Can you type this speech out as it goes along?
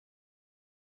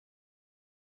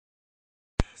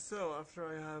So after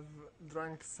I have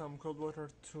drank some cold water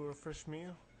to refresh me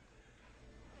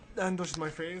and washed my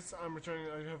face, I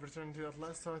have returned to at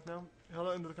last right now.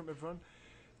 Hello and welcome everyone.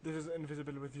 This is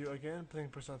Invisible with you again, playing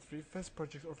Persona 3 FES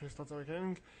Project Orpheus Telos.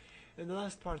 In the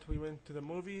last part we went to the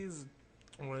movies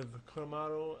with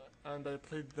Koromaru and I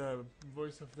played the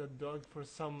voice of the dog for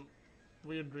some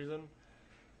weird reason.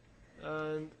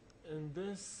 And in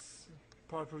this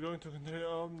part we're going to continue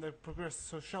on the progress,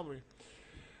 so shall we?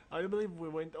 I believe we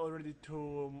went already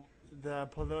to the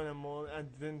Paulownia Mall and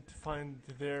didn't find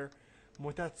their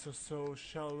Motatsu, so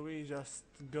shall we just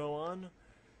go on?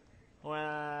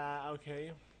 Well,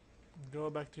 okay. Go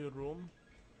back to your room.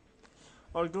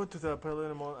 Or go to the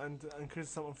Paulownia Mall and increase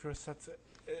some of your sets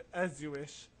as you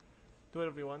wish. Do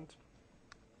whatever you want.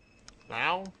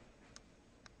 Now?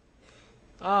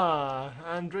 Ah,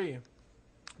 Andre.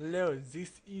 Hello,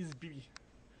 this is Bibi.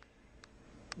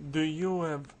 Do you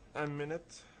have a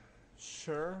minute?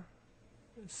 Sure.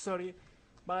 Sorry,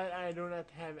 but I do not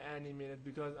have any minute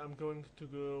because I'm going to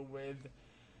go with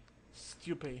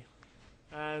Stupid,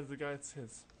 as the guide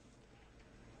says.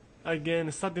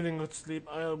 Again, start getting good sleep.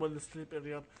 I will sleep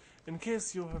earlier. In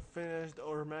case you have finished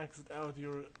or maxed out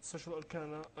your social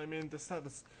arcana, I mean the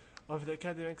status of the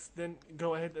academics, then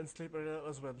go ahead and sleep earlier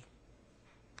as well.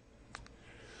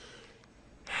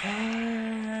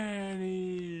 Anyway.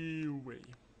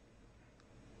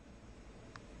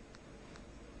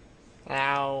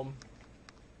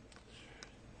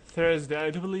 Thursday, I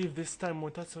do believe this time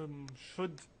Motatsu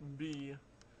should be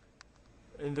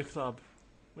in the club.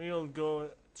 We'll go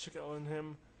check on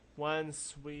him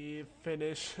once we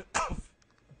finish.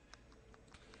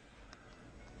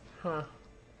 Huh.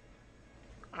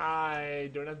 I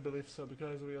do not believe so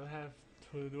because we'll have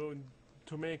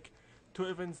to make 2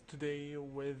 events today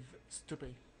with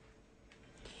Stupid.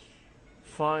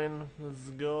 Fine, let's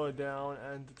go down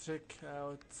and check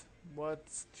out what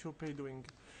Stupid doing.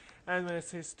 And when I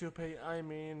say Stupid, I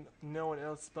mean no one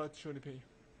else but Shunipi.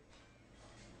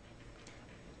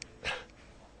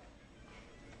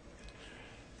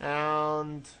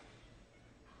 And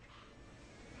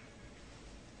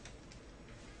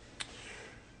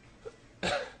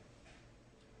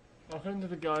according to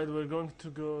the guide, we're going to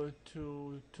go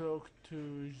to talk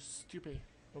to Stupid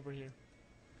over here.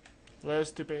 Where's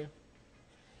Stupid?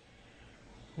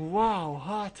 Wow,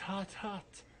 hot, hot,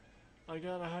 hot. I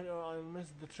gotta hurry or I'll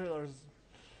miss the trailers.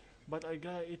 But I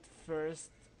gotta eat first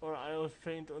or I'll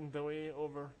faint on the way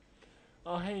over.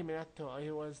 Oh hey Minato,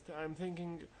 I'm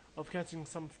thinking of catching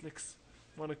some flicks.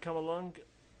 Wanna come along?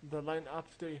 The line up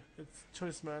today. It's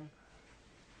choice, man.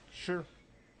 Sure.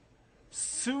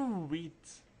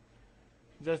 Sweet.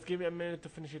 Just give me a minute to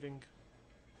finish eating.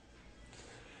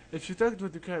 If you talked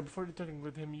with the guy before you're talking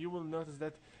with him, you will notice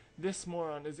that this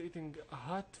moron is eating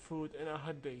hot food in a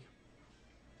hot day.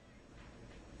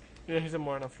 Yeah, he's a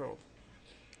moron after all.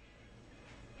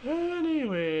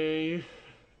 Anyway.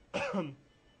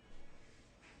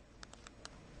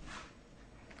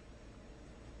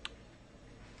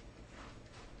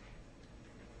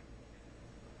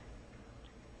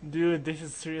 Dude, this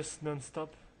is serious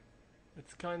non-stop.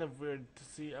 It's kind of weird to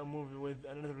see a movie with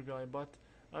another guy, but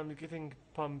I'm getting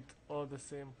pumped all the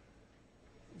same.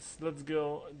 So let's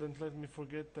go. Don't let me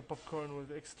forget the popcorn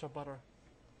with extra butter.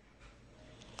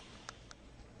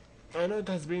 I know it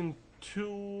has been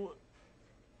 2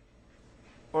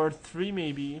 or 3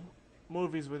 maybe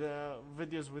movies with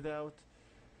videos without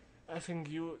asking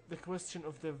you the question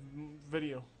of the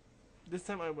video. This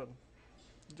time I will.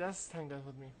 Just hang out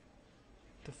with me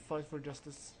to fight for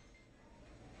justice.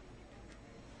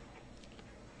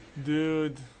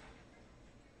 Dude,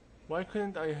 why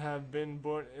couldn't I have been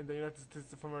born in the United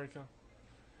States of America?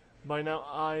 By now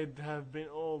I'd have been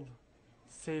old,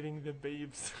 saving the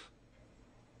babes.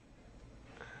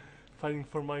 Fighting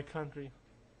for my country.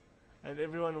 And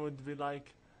everyone would be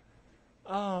like,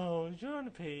 oh,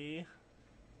 Junpei.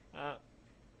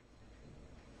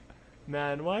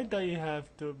 Man, why do you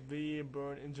have to be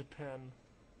born in Japan?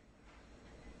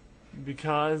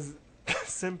 Because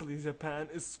simply Japan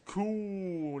is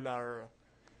cooler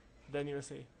than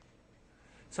USA.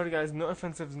 Sorry guys, no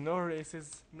offensives, no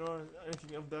races, no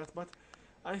anything of that, but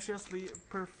I seriously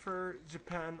prefer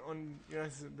Japan on the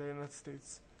United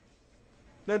States.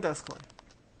 Don't ask why.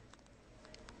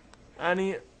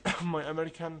 Any my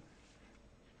American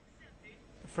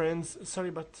friends, sorry,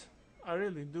 but I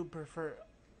really do prefer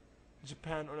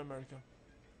Japan on America.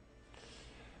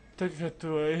 Take her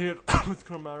to here with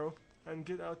Koromaru and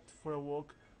get out for a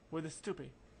walk with a Stupid.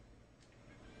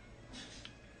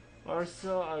 Or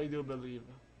so I do believe,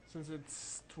 since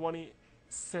it's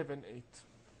 27/8.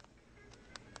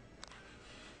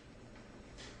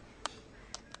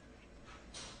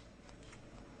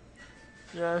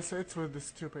 Yes, it's with the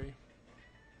stupid.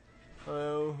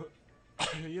 Hello.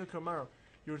 Yokomaru,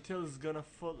 your tail is gonna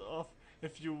fall off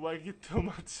if you wag it too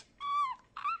much.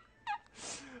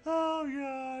 Oh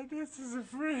god, this is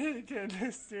freaking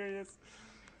mysterious.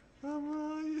 Oh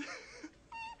my.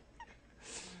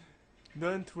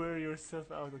 Don't wear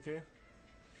yourself out, okay?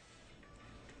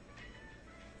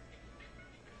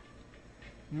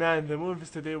 Man, the movies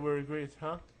today were great,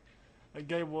 huh? A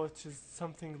guy watches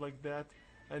something like that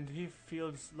and he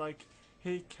feels like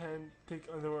he can take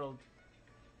on the world.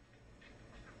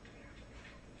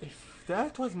 If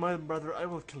that was my brother, I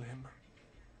will kill him.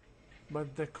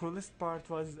 But the coolest part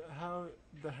was how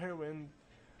the heroine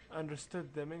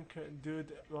understood the main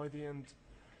dude by the end.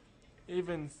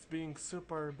 Even being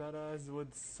super badass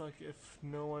would suck if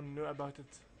no one knew about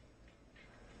it.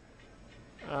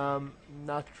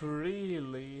 Not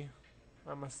really,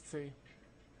 I must say.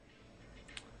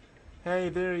 Hey,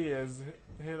 there he is.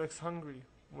 He looks hungry.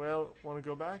 Well, wanna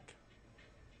go back?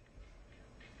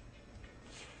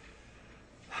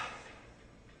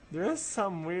 There is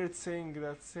some weird saying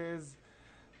that says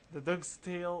the dog's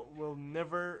tail will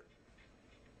never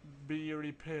be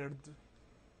repaired.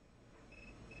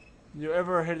 You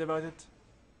ever heard about it?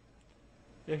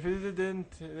 If you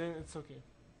didn't, then it's okay.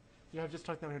 You have just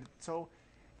right now heard it. So,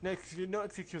 next, no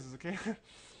excuses, okay?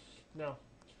 Now,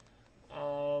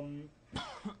 um,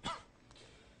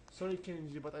 sorry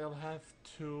Kenji, but I'll have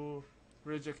to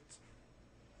reject.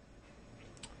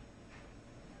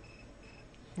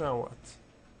 Now what?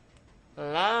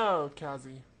 Hello,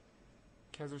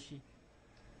 Kazushi.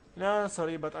 No,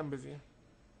 sorry, but I'm busy.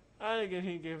 And again,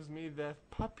 he gives me that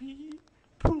puppy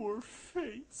poor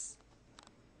face.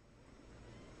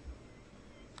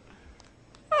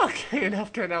 Okay,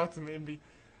 enough can out maybe.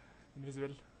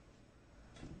 Invisible.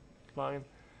 Fine.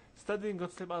 Studying,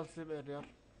 good sleep, I'll sleep earlier.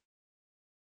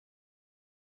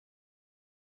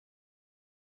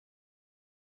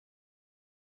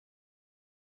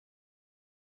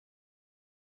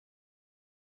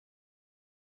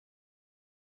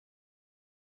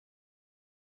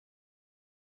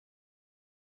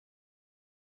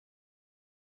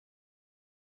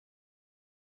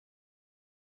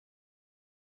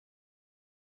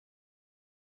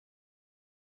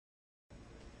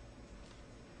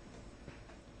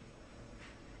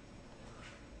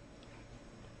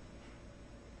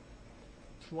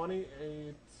 $28.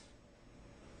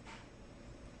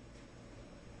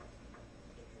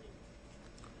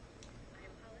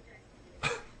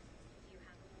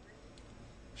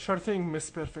 Sure thing, Miss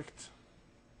Perfect.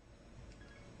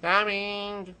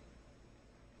 Coming!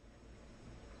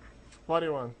 What do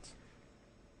you want?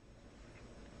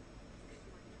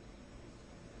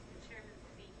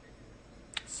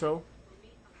 So?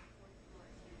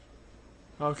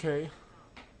 Okay.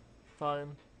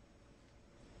 Fine.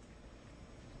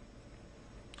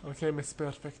 Okay, Miss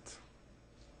Perfect.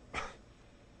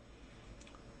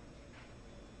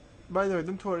 By the way,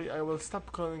 don't worry, I will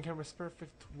stop calling her Miss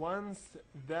Perfect once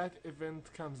that event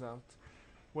comes out.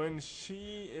 When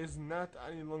she is not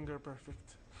any longer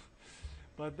perfect.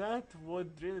 But that would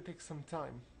really take some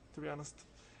time, to be honest.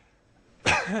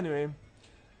 Anyway.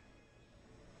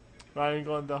 Running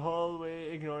on the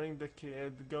hallway, ignoring the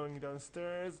kid, going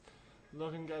downstairs,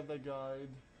 looking at the guide.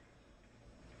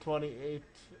 28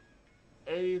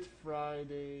 8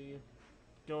 Friday,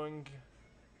 going,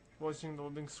 watching the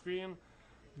loading screen,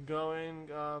 going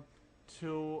up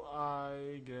to,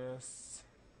 I guess,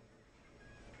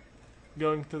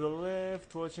 going to the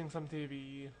left, watching some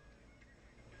TV.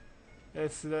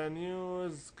 It's the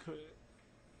news,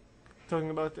 talking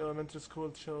about elementary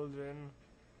school children,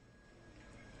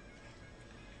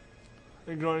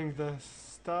 ignoring the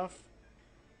stuff,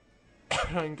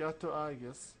 going out to, I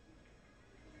guess.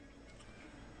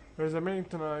 There's a meeting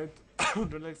tonight.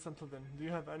 Relax until then. Do you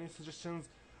have any suggestions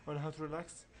on how to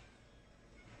relax?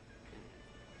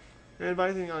 You're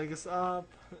inviting August up.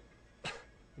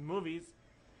 Movies.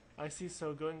 I see,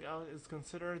 so going out is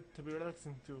considered to be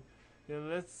relaxing too. Then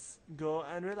let's go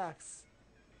and relax.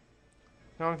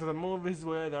 Going to the movies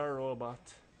with a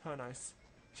robot. How nice.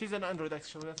 She's an android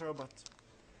actually, not a robot.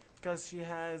 Because she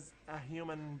has a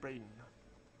human brain.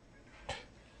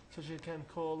 So she can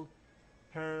call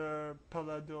her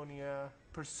Palladonia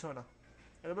persona.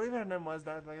 I believe her name was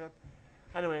that, like that.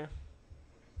 Anyway.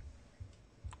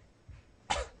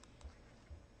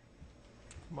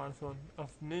 Marathon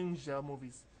of ninja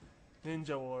movies.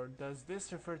 Ninja War. Does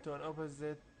this refer to an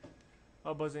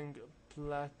opposing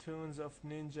platoons of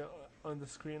ninja on the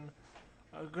screen?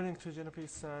 According to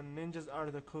Junpei-san, ninjas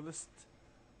are the coolest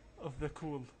of the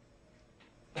cool.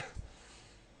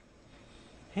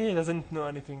 He doesn't know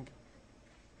anything.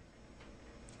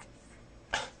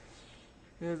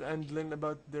 Yes, and learn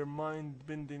about their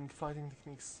mind-bending fighting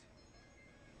techniques.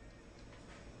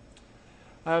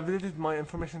 I have deleted my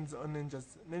informations on ninjas.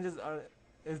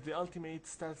 Is the ultimate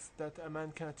stats that a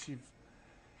man can achieve.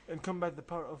 In combat, the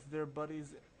power of their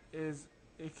bodies is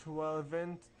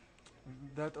equivalent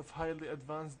that of highly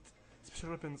advanced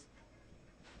special weapons.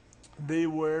 They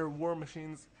were war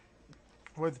machines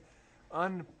with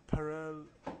unparalleled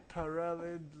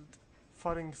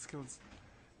fighting skills.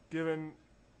 Given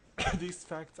these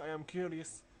facts, I am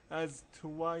curious as to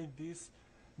why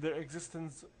their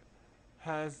existence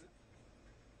has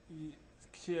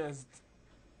caused.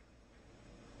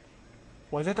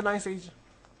 Was it an ice age?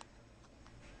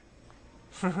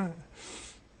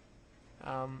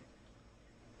 um,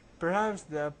 Perhaps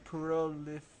the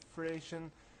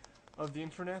proliferation of the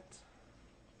internet,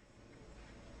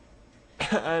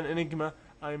 an enigma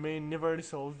I may never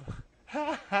resolve.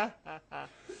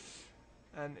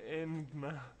 An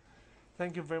enigma.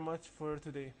 Thank you very much for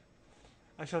today.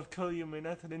 I shall call you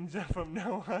Minato Ninja from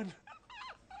now on.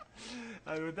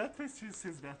 And with that face, she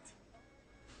says that.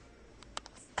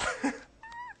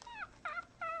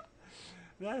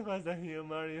 That was a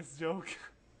humorous joke.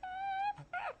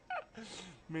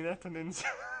 Minato Ninja.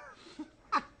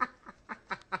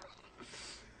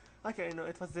 Okay, no,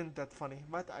 it wasn't that funny,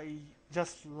 but I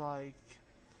just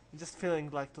feeling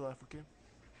like to laugh, okay?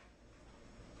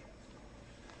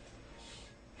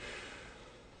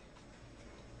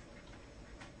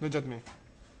 Don't judge me.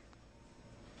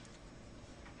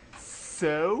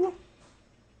 So,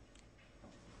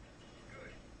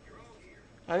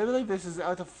 I believe this is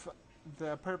out of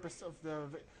the purpose of the.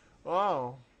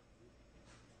 Oh.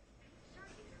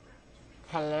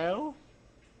 Hello?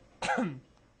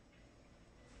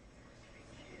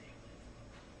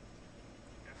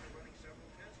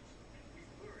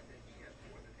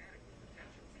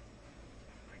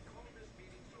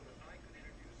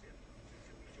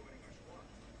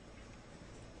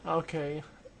 Okay.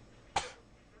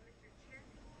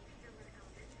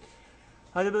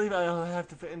 I believe I'll have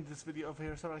to end this video over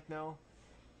here. So right now,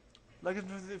 like it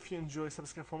if you enjoy,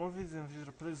 subscribe for more videos in the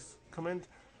future, please comment,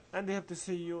 and I hope to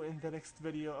see you in the next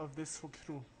video of this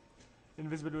walkthrough.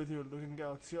 Invisible with you looking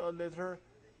out. See you all later,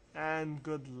 and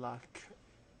good luck.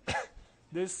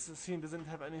 This scene doesn't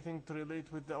have anything to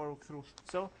relate with our walkthrough,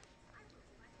 so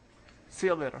see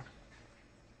you later.